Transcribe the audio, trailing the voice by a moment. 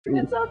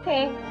It's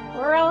okay.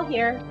 We're all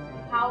here.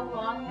 How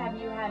long have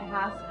you had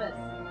hospice?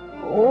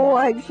 Oh,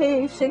 I'd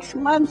say 6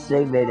 months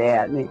they've been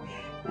at me.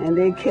 And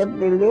they kept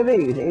me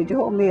living. They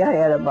told me I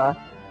had about,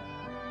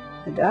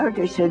 the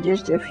doctor said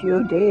just a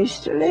few days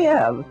to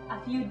live. A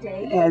few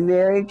days? And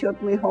Mary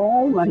took me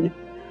home and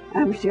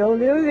I'm still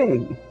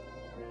living.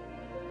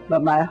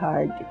 But my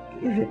heart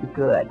isn't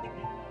good.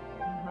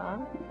 Uh-huh.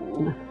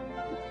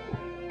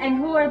 And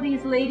who are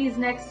these ladies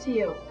next to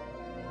you?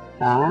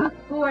 Huh?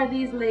 Who are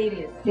these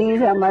ladies?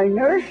 These are my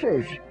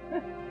nurses.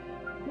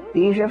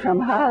 These are from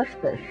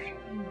hospice.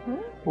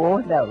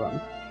 Both of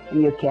them.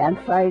 And you can't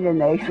find a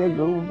nicer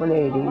group of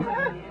ladies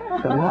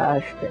from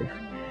hospice.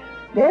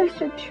 That's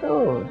the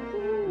truth.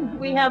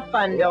 We have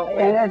fun, don't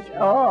we? And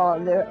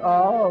they're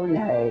all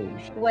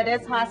nice. What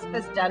has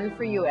hospice done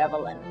for you,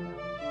 Evelyn?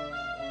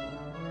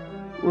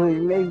 Well,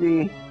 it made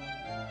me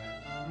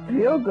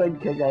feel good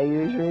because I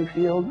usually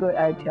feel good.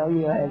 I tell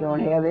you, I don't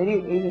have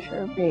any aches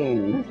or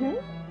pains.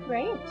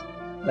 Great.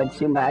 But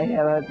see, I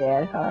have a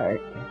bad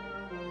heart.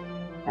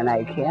 And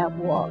I can't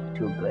walk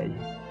too good.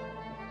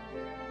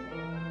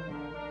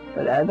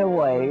 But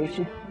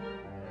otherwise,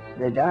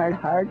 the darn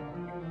heart,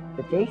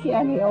 but they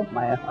can't help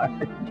my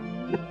heart.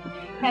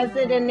 Has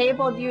it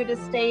enabled you to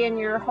stay in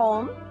your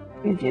home?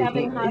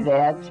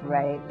 That's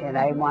right, and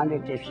I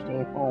wanted to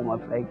stay home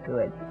if I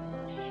could.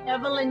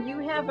 Evelyn, you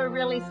have a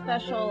really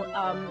special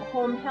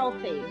home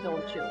health aide,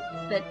 don't you?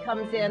 That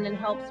comes in and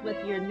helps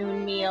with your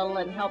noon meal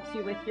and helps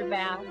you with your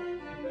bath.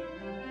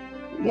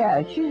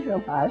 Yeah, she's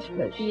from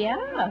hospice.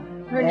 Yeah,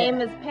 her name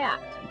is Pat.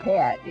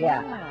 Pat,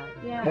 yeah.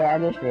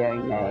 Pat is very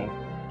nice.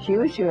 She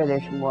was here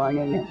this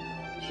morning and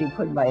she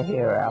put my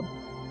hair up.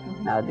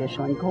 Now this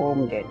one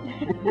combed it.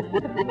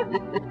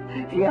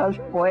 See how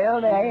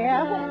spoiled I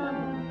am?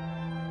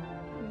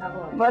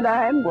 But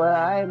I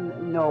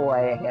know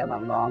I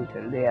haven't long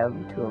to live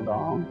too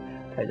long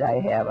because I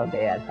have a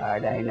bad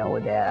heart. I know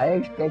that. I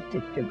expect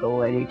it to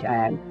go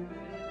anytime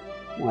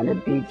when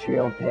it beats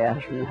real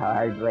fast and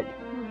hard, but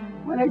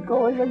when it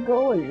goes, it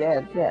goes.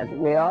 That's it.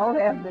 We all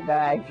have to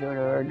die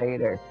sooner or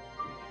later.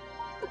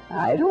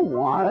 I don't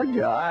want to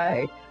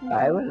die.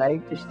 I would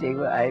like to stay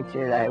with, I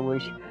said I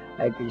wish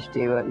I could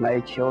stay with my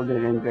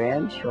children and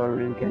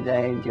grandchildren because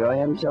I enjoy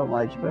them so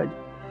much, but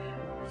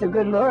the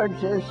good Lord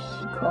says,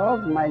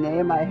 calls my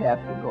name, I have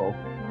to go.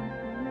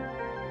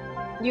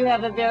 You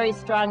have a very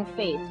strong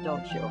faith,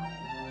 don't you?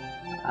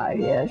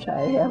 Yes,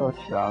 I have a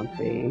strong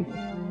faith.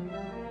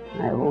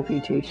 I hope he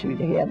takes me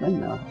to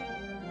heaven, though.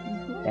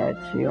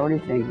 That's the only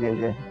thing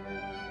that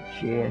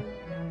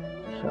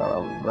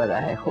but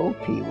I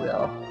hope he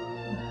will.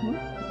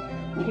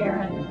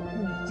 Karen,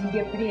 do you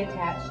get pretty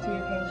attached to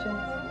your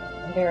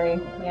patients? Very,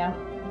 yeah.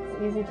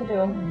 It's easy to do.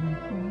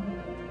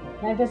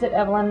 I visit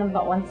Evelyn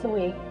about once a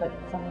week, but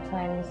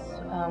sometimes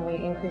we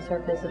increase our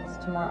visits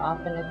to more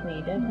often if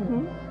needed.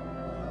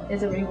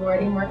 Is it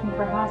rewarding working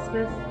for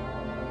hospice?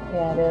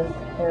 Yeah, it is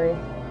very.